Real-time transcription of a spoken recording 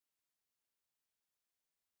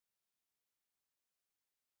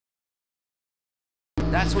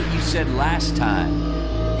That's what you said last time.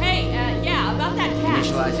 Hey, yeah, about that cat.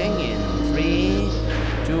 Initializing in 3,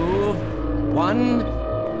 2, 1.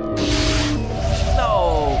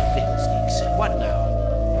 No, fiddlesticks. What now?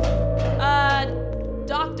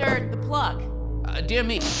 Doctor, the plug. Dear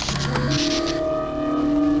me.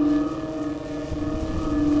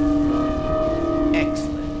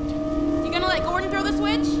 Excellent. You gonna let Gordon throw the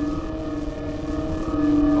switch?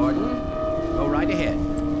 Gordon, go right ahead.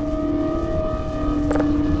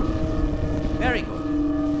 Very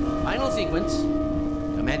good. Final sequence.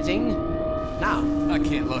 Commencing now. I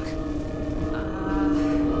can't look.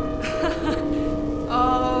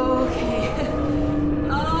 Okay.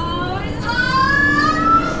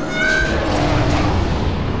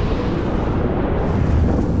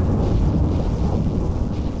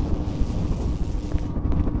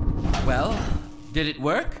 Well, did it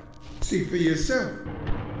work? See for yourself.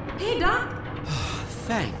 Hey, Doc.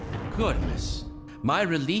 Thank goodness. My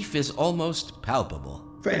relief is almost palpable.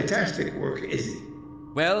 Fantastic work, Izzy.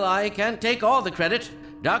 Well, I can't take all the credit.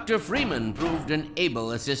 Dr. Freeman proved an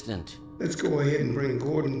able assistant. Let's go ahead and bring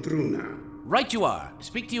Gordon through now. Right you are.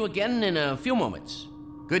 Speak to you again in a few moments.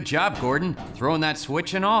 Good job, Gordon. Throwing that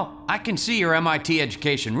switch and all. I can see your MIT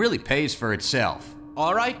education really pays for itself.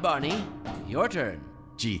 All right, Barney. Your turn.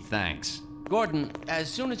 Gee, thanks. Gordon, as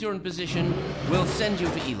soon as you're in position, we'll send you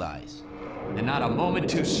to Eli's. And not a moment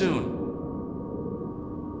too soon.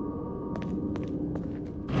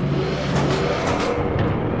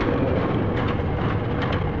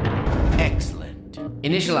 Excellent.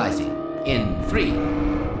 Initializing in 3,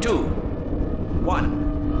 2, 1.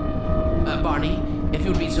 Barney, if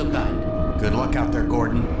you'd be so kind. Good luck out there,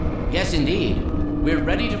 Gordon. Yes, indeed. We're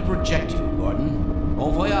ready to project you, Gordon.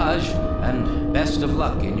 Bon voyage, and best of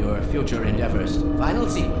luck in your future endeavors. Final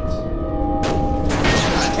sequence.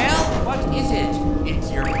 Hell, what is it? It's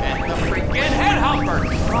your head, the freaking headhumper!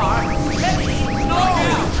 Let me know!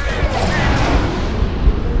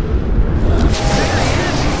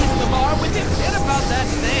 He's the bar with him. Forget about that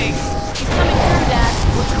thing. He's coming through, Dad.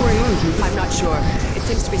 What's going on, Judy? I'm not sure. It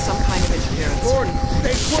seems to be some kind of interference. Gordon,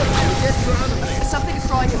 stay put. We'll get you out of there. Something is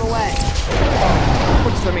drawing him away.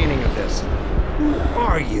 What's the meaning of this? Who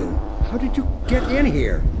are you? How did you get in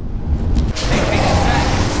here? Hey,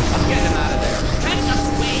 I'm getting him out of there. Let us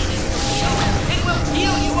wade into the wheel. It will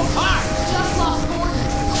peel you apart! Just lost Gordon.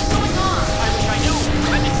 What's going on? I wish I knew.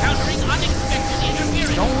 I'm encountering unexpected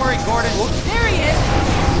interference. Don't worry, Gordon. There he is.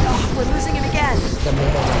 Oh, we're losing him again. The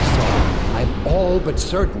man I saw. I'm all but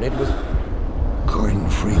certain it was Gordon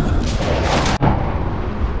Freeman.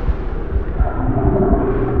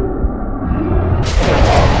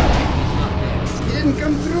 He didn't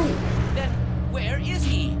come through. Then where is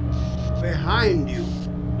he? Behind you.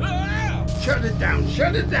 Ah! Shut it down.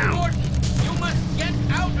 Shut it down. Gordon, you must get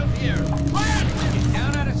out of here. Quiet! Get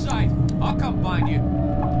down out of sight. I'll come find you.